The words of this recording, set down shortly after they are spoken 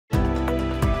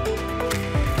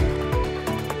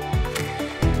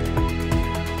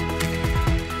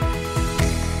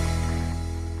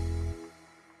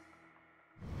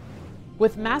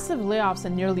With massive layoffs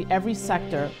in nearly every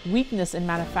sector, weakness in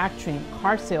manufacturing,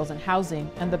 car sales and housing,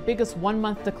 and the biggest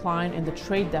one-month decline in the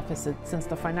trade deficit since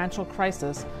the financial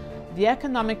crisis, the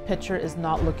economic picture is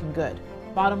not looking good.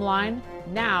 Bottom line,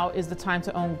 now is the time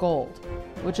to own gold,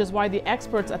 which is why the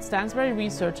experts at Stansberry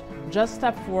Research just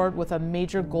stepped forward with a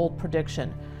major gold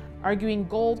prediction, arguing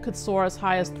gold could soar as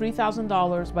high as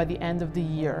 $3,000 by the end of the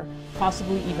year,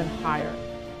 possibly even higher.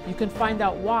 You can find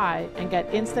out why and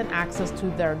get instant access to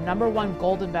their #1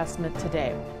 gold investment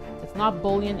today. It's not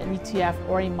bullion, an ETF,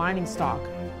 or a mining stock,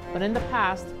 but in the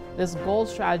past, this gold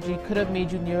strategy could have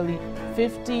made you nearly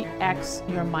 50x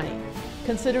your money.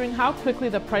 Considering how quickly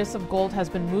the price of gold has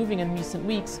been moving in recent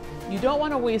weeks, you don't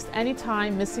want to waste any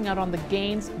time missing out on the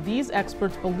gains these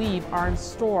experts believe are in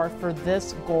store for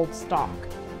this gold stock.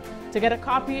 To get a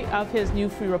copy of his new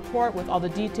free report with all the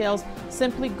details,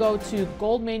 simply go to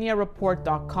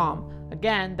goldmaniareport.com.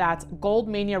 Again, that's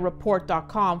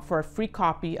goldmaniareport.com for a free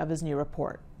copy of his new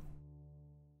report.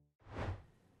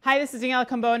 Hi, this is Daniela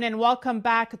Cambone, and welcome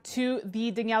back to the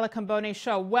Daniela Cambone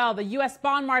Show. Well, the U.S.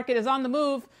 bond market is on the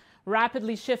move,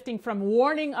 rapidly shifting from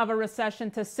warning of a recession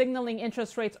to signaling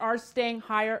interest rates are staying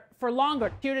higher for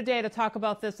longer. Here today to talk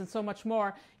about this and so much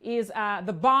more is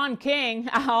the bond king,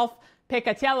 Alf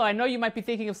Peccatiello. I know you might be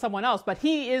thinking of someone else, but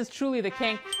he is truly the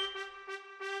king.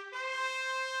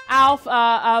 Alf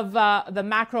of the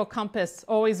Macro Compass,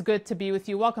 always good to be with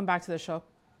you. Welcome back to the show.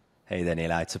 Hey,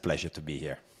 Daniela, it's a pleasure to be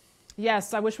here.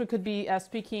 Yes, I wish we could be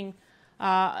speaking,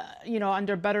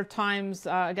 under better times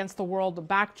against the world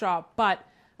backdrop, but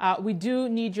we do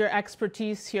need your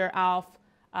expertise here, Alf.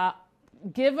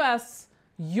 Give us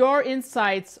your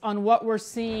insights on what we're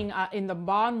seeing in the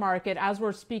bond market. As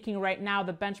we're speaking right now,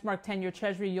 the benchmark 10-year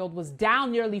Treasury yield was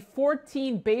down nearly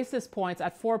 14 basis points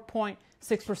at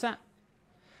 4.6%.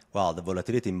 Well, the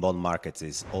volatility in bond markets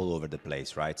is all over the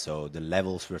place, right? So the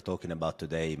levels we're talking about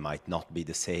today might not be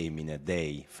the same in a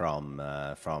day from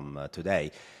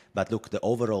today. But look, the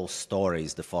overall story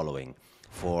is the following.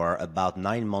 For about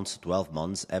 9 months, 12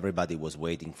 months, everybody was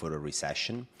waiting for a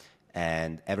recession,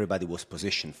 and everybody was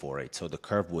positioned for it. So the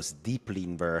curve was deeply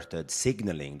inverted,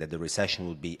 signaling that the recession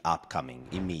would be upcoming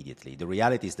immediately. The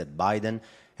reality is that Biden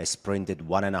has printed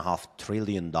 $1.5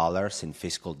 trillion in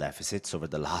fiscal deficits over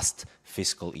the last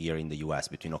fiscal year in the US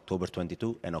between October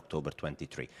 22 and October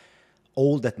 23.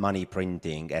 All that money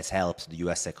printing has helped the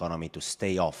US economy to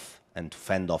stay off and to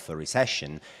fend off a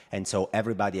recession, and so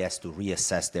everybody has to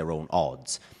reassess their own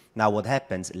odds. Now, what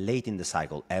happens late in the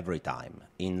cycle every time,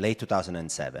 in late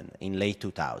 2007, in late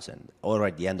 2000, or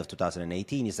at the end of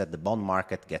 2018, is that the bond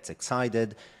market gets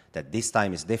excited that this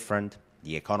time is different,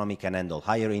 the economy can handle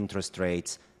higher interest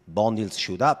rates, bond yields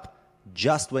shoot up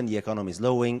just when the economy is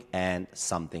slowing and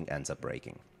something ends up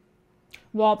breaking.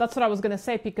 Well, that's what I was going to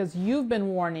say, because you've been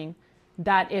warning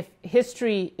that if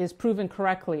history is proven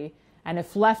correctly and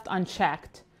if left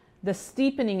unchecked, the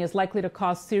steepening is likely to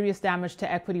cause serious damage to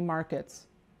equity markets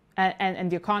and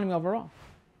the economy overall.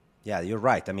 Yeah, you're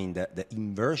right. I mean, the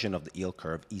inversion of the yield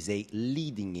curve is a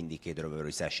leading indicator of a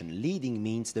recession. Leading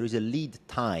means there is a lead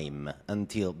time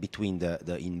until between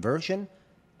the inversion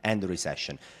and the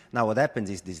recession. Now, what happens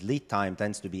is this lead time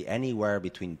tends to be anywhere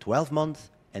between 12 months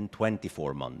and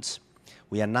 24 months.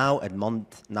 We are now at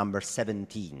month number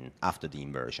 17 after the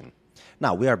inversion.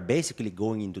 Now, we are basically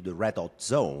going into the red hot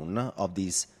zone of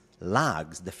these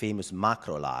lags, the famous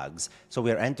macro lags. So we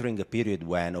are entering a period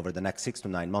when over the next 6 to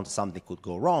 9 months something could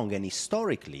go wrong, and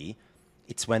historically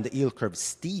it's when the yield curve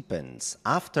steepens.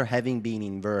 After having been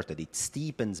inverted, it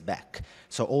steepens back.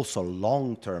 So also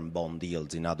long-term bond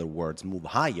yields, in other words, move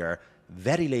higher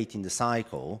very late in the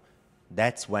cycle.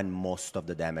 That's when most of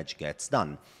the damage gets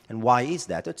done. And why is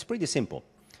that? It's pretty simple.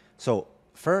 So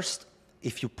first,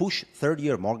 if you push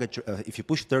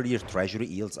 30-year Treasury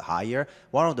yields higher,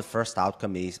 one of the first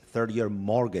outcomes is 30-year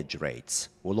mortgage rates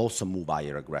will also move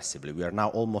higher aggressively. We are now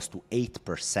almost to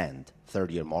 8%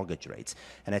 30-year mortgage rates.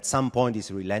 And at some point,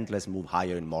 this relentless move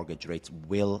higher in mortgage rates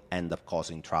will end up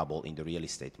causing trouble in the real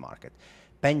estate market.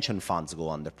 Pension funds go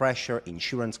under pressure,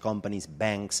 insurance companies,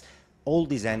 banks, all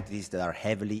these entities that are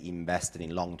heavily invested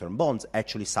in long-term bonds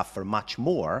actually suffer much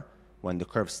more when the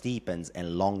curve steepens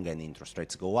and long-end interest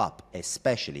rates go up,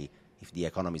 especially if the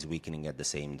economy is weakening at the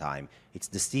same time. It's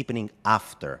the steepening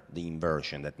after the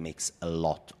inversion that makes a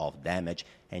lot of damage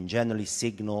and generally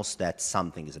signals that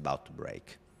something is about to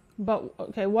break. But,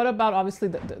 okay, what about obviously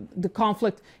the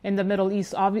conflict in the Middle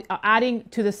East, adding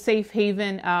to the safe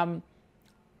haven,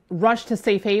 rush to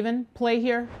safe haven play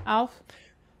here, Alf?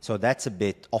 So that's a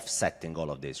bit offsetting all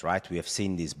of this, right? We have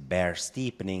seen this bear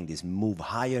steepening, this move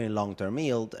higher in long-term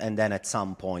yield, and then at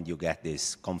some point you get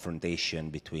this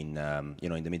confrontation between,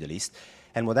 in the Middle East.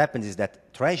 And what happens is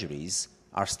that treasuries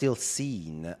are still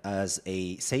seen as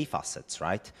a safe assets,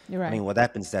 right? You're right. I mean, what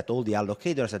happens is that all the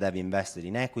allocators that have invested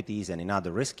in equities and in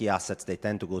other risky assets, they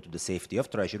tend to go to the safety of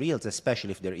treasury yields,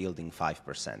 especially if they're yielding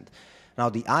 5%. Now,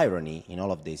 the irony in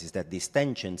all of this is that these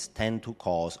tensions tend to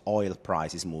cause oil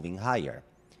prices moving higher.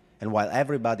 And while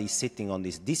everybody is sitting on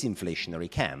this disinflationary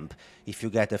camp, if you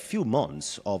get a few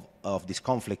months of this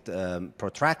conflict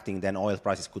protracting, then oil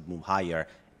prices could move higher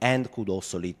and could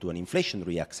also lead to an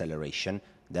inflationary acceleration,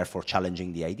 therefore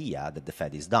challenging the idea that the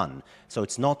Fed is done. So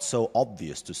it's not so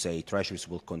obvious to say treasuries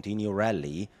will continue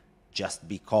rally just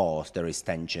because there is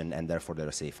tension and therefore there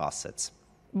are safe assets.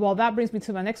 Well, that brings me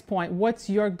to my next point. What's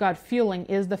your gut feeling?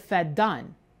 Is the Fed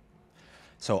done?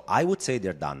 So I would say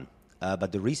they're done.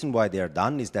 But the reason why they're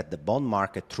done is that the bond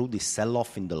market, through this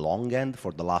sell-off in the long end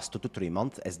for the last 2 to 3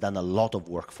 months, has done a lot of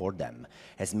work for them,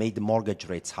 has made the mortgage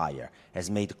rates higher, has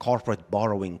made corporate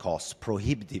borrowing costs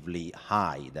prohibitively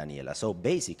high, Daniela. So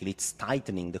basically, it's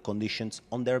tightening the conditions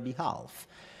on their behalf.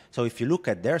 So if you look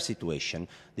at their situation,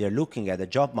 they're looking at a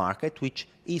job market which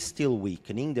is still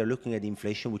weakening. They're looking at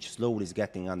inflation which slowly is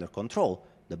getting under control.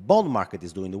 The bond market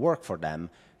is doing the work for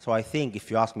them. So I think if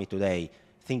you ask me today,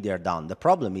 I think they're done. The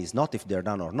problem is not if they're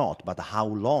done or not, but how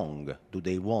long do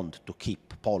they want to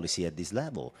keep policy at this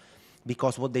level?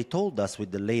 Because what they told us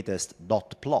with the latest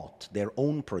dot plot, their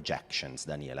own projections,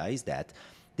 Daniela, is that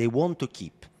they want to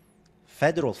keep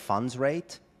federal funds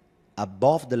rate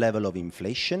above the level of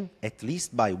inflation, at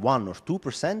least by 1 or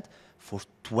 2% for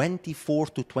 24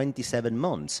 to 27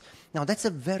 months. Now, that's a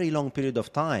very long period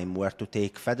of time where to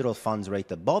take federal funds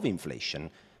rate above inflation,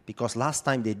 because last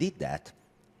time they did that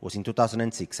was in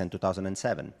 2006 and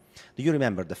 2007. Do you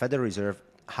remember the Federal Reserve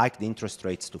hiked the interest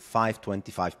rates to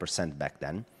 5.25% back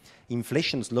then?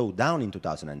 Inflation slowed down in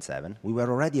 2007. We were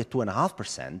already at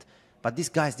 2.5%, but these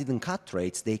guys didn't cut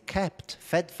rates. They kept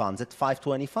Fed funds at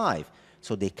 5.25.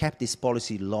 So they kept this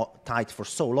policy tight for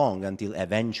so long until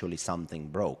eventually something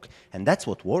broke. And that's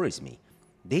what worries me.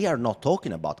 They are not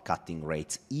talking about cutting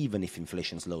rates even if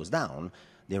inflation slows down.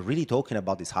 They're really talking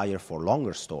about this higher for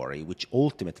longer story, which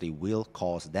ultimately will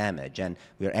cause damage. And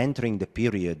we're entering the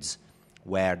periods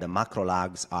where the macro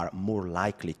lags are more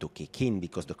likely to kick in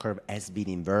because the curve has been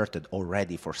inverted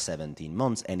already for 17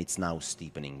 months and it's now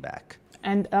steepening back.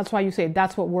 And that's why you say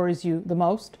that's what worries you the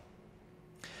most?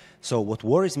 So what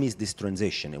worries me is this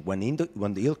transition. When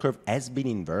the yield curve has been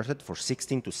inverted for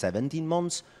 16 to 17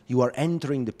 months, you are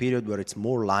entering the period where it's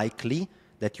more likely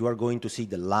that you are going to see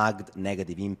the lagged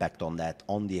negative impact on that,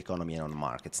 on the economy and on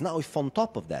markets. Now, if on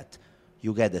top of that,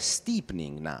 you get a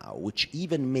steepening now, which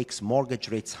even makes mortgage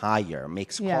rates higher,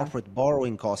 makes corporate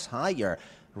borrowing costs higher,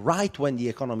 right when the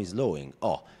economy is slowing,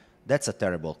 that's a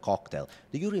terrible cocktail.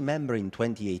 Do you remember in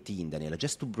 2018, Daniela,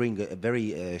 just to bring a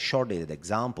very short-dated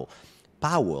example,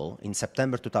 Powell, in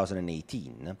September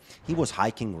 2018, he was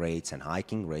hiking rates and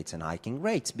hiking rates and hiking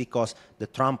rates because the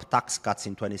Trump tax cuts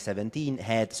in 2017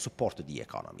 had supported the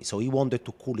economy. So he wanted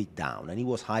to cool it down, and he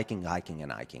was hiking, hiking,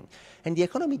 and hiking. And the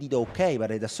economy did okay, but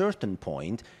at a certain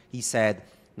point, he said,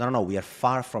 no, we are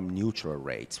far from neutral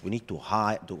rates. We need to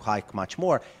hike much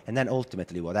more. And then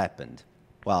ultimately what happened?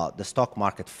 Well, the stock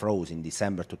market froze in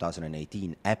December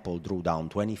 2018. Apple drew down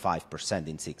 25%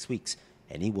 in 6 weeks.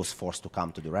 And he was forced to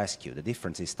come to the rescue. The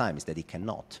difference this time is that he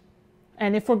cannot.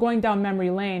 And if we're going down memory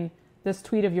lane, this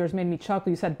tweet of yours made me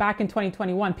chuckle. You said back in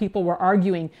 2021, people were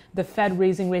arguing the Fed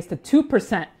raising rates to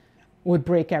 2% would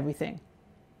break everything.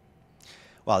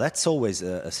 Well, that's always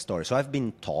a story. So I've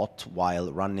been taught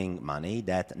while running money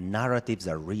that narratives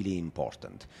are really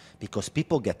important because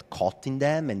people get caught in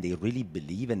them and they really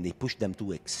believe and they push them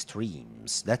to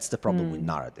extremes. That's the problem with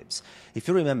narratives. If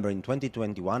you remember in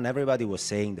 2021, everybody was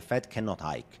saying the Fed cannot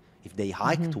hike. If they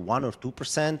hike to 1 or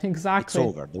 2%, it's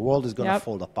over. The world is going to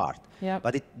fall apart.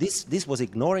 But this was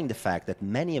ignoring the fact that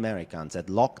many Americans had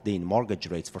locked in mortgage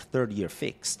rates for 30-year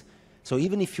fixed. So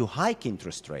even if you hike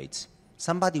interest rates,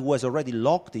 somebody who has already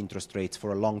locked interest rates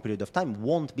for a long period of time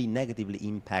won't be negatively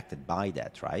impacted by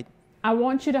that, right? I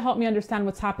want you to help me understand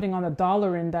what's happening on the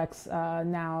dollar index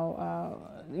now.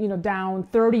 Down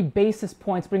 30 basis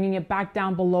points, bringing it back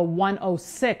down below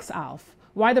 106, Alf.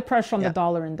 Why the pressure on the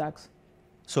dollar index?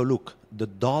 So look, the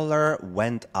dollar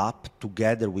went up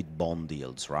together with bond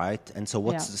yields, right? And so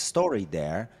what's the story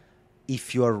there?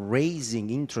 If you're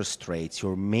raising interest rates,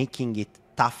 you're making it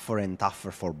tougher and tougher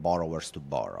for borrowers to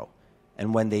borrow.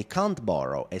 And when they can't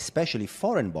borrow, especially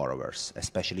foreign borrowers,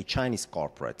 especially Chinese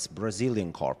corporates,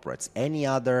 Brazilian corporates, any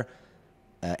other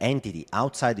entity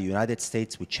outside the United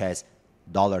States which has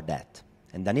dollar debt.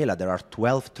 And Daniela, there are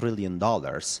 $12 trillion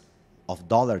of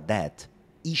dollar debt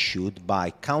issued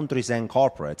by countries and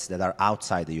corporates that are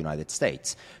outside the United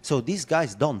States. So these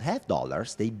guys don't have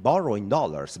dollars, they borrow in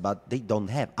dollars, but they don't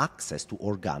have access to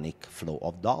organic flow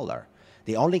of dollar.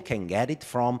 They only can get it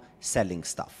from selling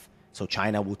stuff. So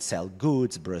China would sell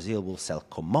goods, Brazil will sell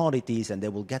commodities, and they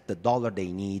will get the dollar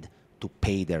they need to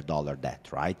pay their dollar debt,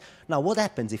 right? Now, what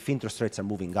happens if interest rates are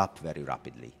moving up very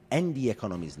rapidly and the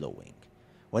economy is slowing?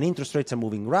 When interest rates are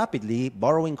moving rapidly,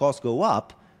 borrowing costs go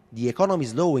up, the economy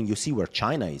is slowing, you see where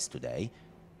China is today.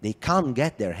 They can't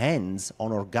get their hands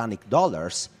on organic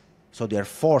dollars, so they're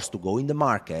forced to go in the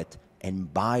market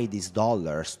and buy these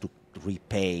dollars to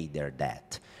repay their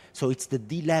debt. So it's the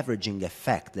deleveraging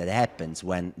effect that happens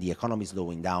when the economy is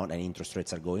slowing down and interest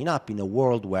rates are going up in a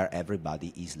world where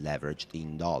everybody is leveraged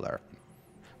in dollar.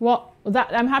 Well,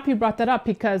 I'm happy you brought that up,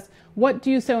 because what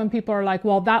do you say when people are like,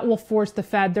 well, that will force the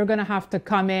Fed, they're going to have to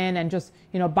come in and just,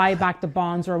 buy back the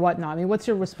bonds or whatnot? I mean, what's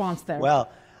your response there? Well,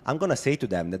 I'm going to say to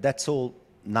them that that's all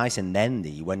nice and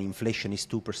dandy when inflation is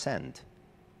 2%.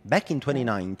 Back in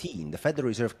 2019, the Federal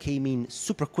Reserve came in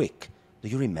super quick. Do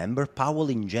you remember Powell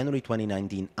in January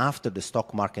 2019, after the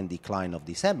stock market decline of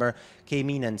December, came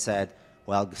in and said,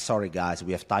 well, sorry guys,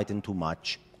 we have tightened too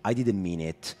much. I didn't mean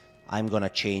it. I'm going to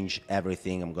change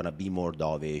everything. I'm going to be more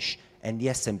dovish. And the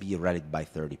S&P rallied by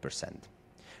 30%.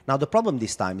 Now, the problem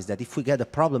this time is that if we get a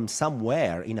problem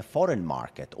somewhere in a foreign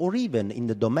market or even in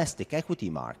the domestic equity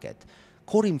market,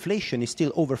 core inflation is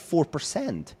still over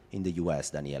 4% in the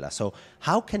US, Daniela. So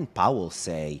how can Powell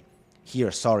say,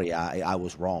 here, sorry, I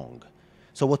was wrong?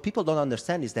 So what people don't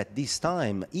understand is that this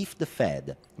time, if the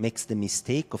Fed makes the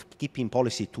mistake of keeping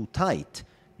policy too tight,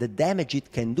 the damage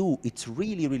it can do, it's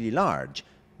really, really large,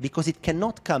 because it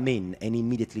cannot come in and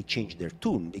immediately change their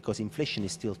tune because inflation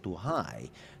is still too high.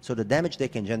 So the damage they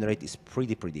can generate is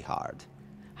pretty, pretty hard.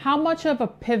 How much of a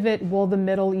pivot will the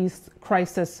Middle East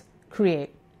crisis create,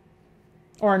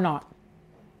 or not?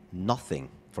 Nothing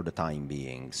for the time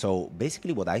being. So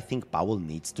basically what I think Powell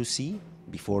needs to see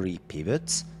before he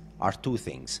pivots are two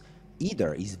things.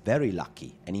 Either he's very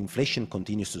lucky and inflation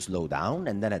continues to slow down,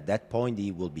 and then at that point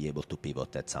he will be able to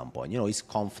pivot at some point. He's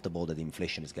comfortable that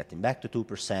inflation is getting back to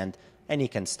 2% and he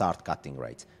can start cutting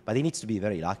rates. But he needs to be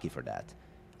very lucky for that.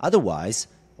 Otherwise,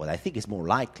 what I think is more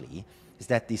likely is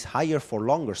that this higher for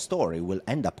longer story will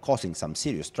end up causing some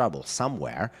serious trouble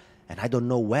somewhere, and I don't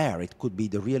know where. It could be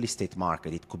the real estate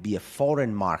market, it could be a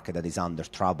foreign market that is under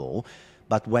trouble,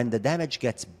 but when the damage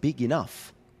gets big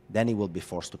enough, then he will be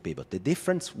forced to pivot. The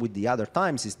difference with the other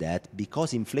times is that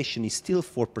because inflation is still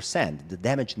 4%, the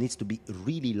damage needs to be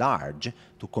really large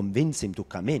to convince him to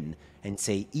come in and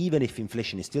say, even if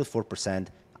inflation is still 4%,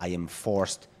 I am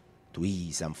forced to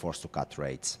ease, I'm forced to cut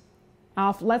rates.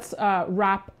 Alf, let's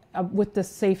wrap with the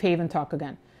safe haven talk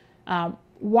again.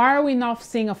 Why are we not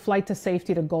seeing a flight to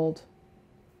safety to gold?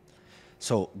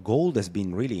 So gold has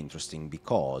been really interesting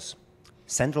because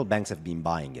central banks have been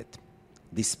buying it.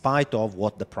 Despite of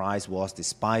what the price was,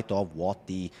 despite of what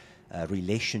the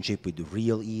relationship with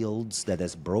real yields that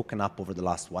has broken up over the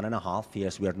last 1.5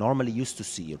 years, we are normally used to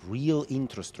see real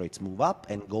interest rates move up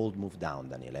and gold move down,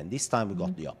 Daniela. And this time we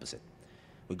got the opposite.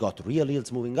 We got real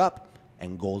yields moving up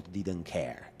and gold didn't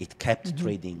care. It kept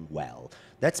trading well.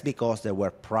 That's because there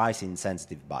were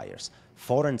price-insensitive buyers.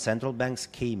 Foreign central banks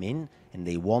came in and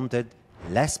they wanted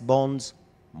less bonds,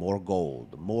 more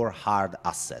gold, more hard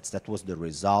assets. That was the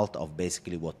result of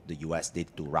basically what the US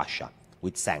did to Russia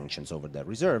with sanctions over their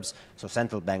reserves. So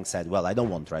central banks said, well, I don't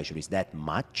want treasuries that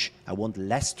much. I want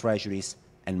less treasuries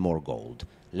and more gold.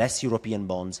 Less European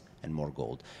bonds and more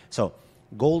gold. So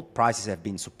gold prices have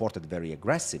been supported very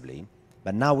aggressively,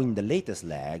 but now in the latest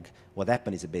leg, what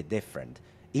happened is a bit different.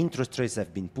 Interest rates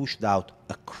have been pushed out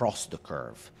across the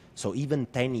curve. So even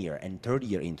 10-year and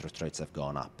 30-year interest rates have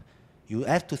gone up. You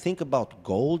have to think about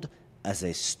gold as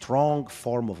a strong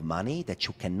form of money that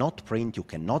you cannot print, you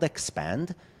cannot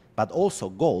expand, but also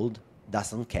gold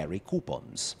doesn't carry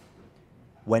coupons.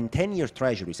 When 10-year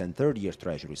treasuries and 30-year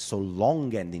treasuries, so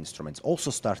long-end instruments,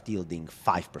 also start yielding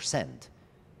 5%,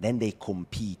 then they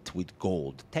compete with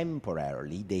gold.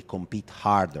 Temporarily, they compete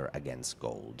harder against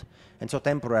gold. And so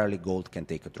temporarily, gold can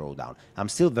take a drawdown. I'm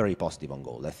still very positive on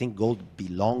gold. I think gold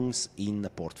belongs in the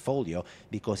portfolio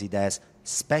because it has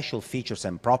special features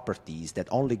and properties that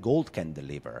only gold can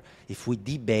deliver. If we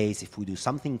debase, if we do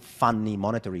something funny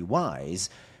monetary-wise,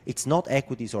 it's not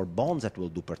equities or bonds that will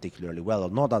do particularly well,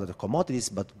 or not other commodities,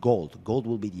 but gold. Gold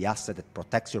will be the asset that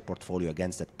protects your portfolio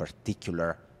against that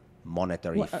particular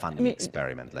monetary funding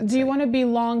experiment, let's say. Do you want to be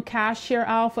long cash here,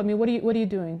 Alf? I mean, what are you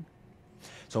doing?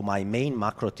 So my main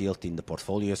macro tilt in the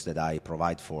portfolios that I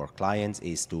provide for clients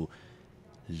is to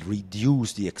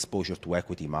reduce the exposure to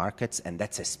equity markets, and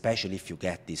that's especially if you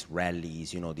get these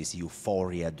rallies, these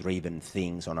euphoria-driven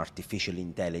things on artificial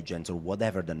intelligence or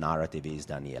whatever the narrative is,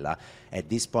 Daniela. At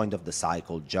this point of the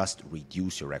cycle, just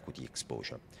reduce your equity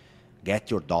exposure.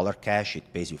 Get your dollar cash,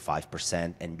 it pays you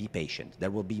 5%, and be patient. There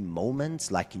will be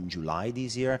moments like in July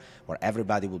this year where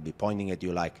everybody will be pointing at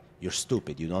you like, you're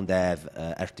stupid, you don't have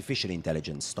artificial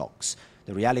intelligence stocks.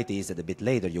 The reality is that a bit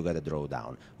later you got to draw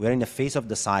down. We're in a phase of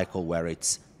the cycle where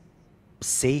it's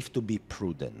safe to be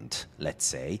prudent, let's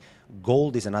say.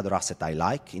 Gold is another asset I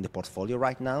like in the portfolio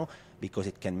right now because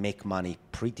it can make money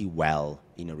pretty well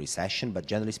in a recession, but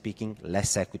generally speaking,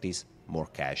 less equities, more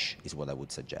cash is what I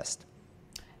would suggest.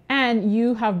 And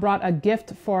you have brought a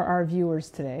gift for our viewers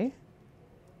today.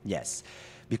 Yes.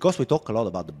 Because we talk a lot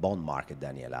about the bond market,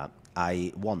 Daniela,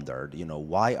 I wondered,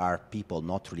 why are people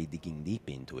not really digging deep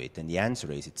into it? And the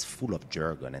answer is it's full of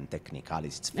jargon and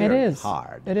technicalities. It's very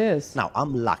hard. It is. Now,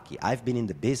 I'm lucky. I've been in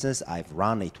the business. I've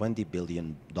run a $20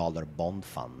 billion bond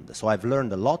fund. So I've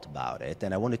learned a lot about it,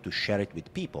 and I wanted to share it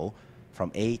with people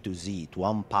from A to Z to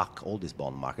unpack all this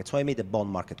bond market. So I made a bond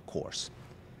market course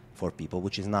for people,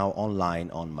 which is now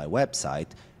online on my website.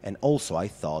 And also I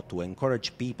thought to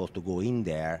encourage people to go in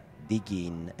there, dig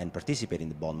in, and participate in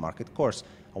the bond market course,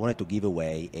 I wanted to give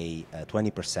away a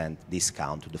 20%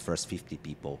 discount to the first 50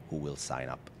 people who will sign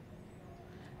up.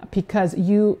 Because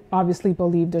you obviously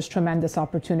believe there's tremendous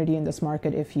opportunity in this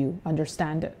market if you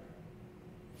understand it.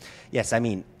 Yes, I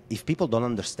mean, if people don't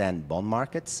understand bond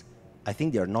markets, I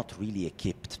think they're not really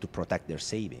equipped to protect their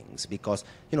savings because,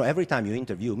 every time you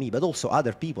interview me, but also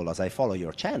other people as I follow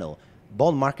your channel,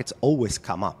 bond markets always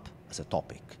come up as a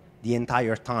topic the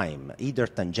entire time, either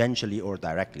tangentially or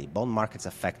directly. Bond markets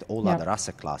affect all other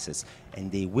asset classes,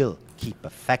 and they will keep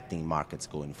affecting markets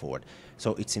going forward.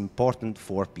 So it's important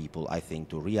for people, I think,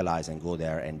 to realize and go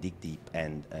there and dig deep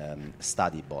and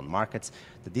study bond markets.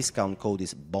 The discount code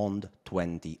is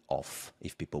BOND20OFF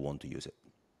if people want to use it.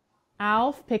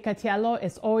 Alf Peccatiello,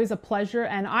 it's always a pleasure.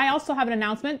 And I also have an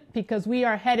announcement because we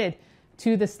are headed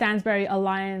to the Stansberry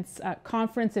Alliance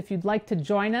conference. If you'd like to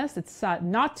join us, it's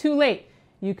not too late.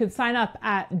 You could sign up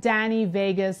at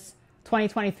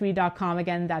DannyVegas2023.com.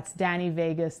 Again, that's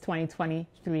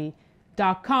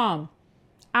DannyVegas2023.com.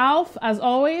 Alf, as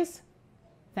always,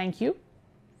 thank you.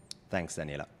 Thanks,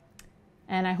 Daniela.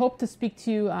 And I hope to speak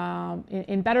to you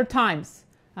in better times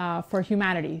for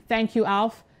humanity. Thank you,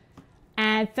 Alf.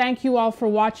 And thank you all for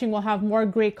watching. We'll have more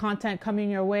great content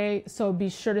coming your way. So be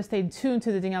sure to stay tuned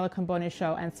to the Daniela Cambone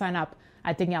Show and sign up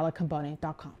at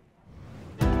DanielaCambone.com.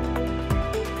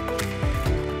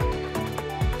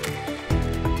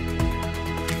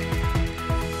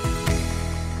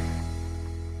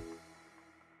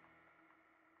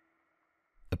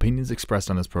 Opinions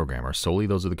expressed on this program are solely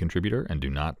those of the contributor and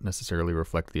do not necessarily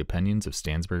reflect the opinions of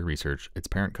Stansberry Research, its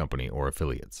parent company, or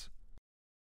affiliates.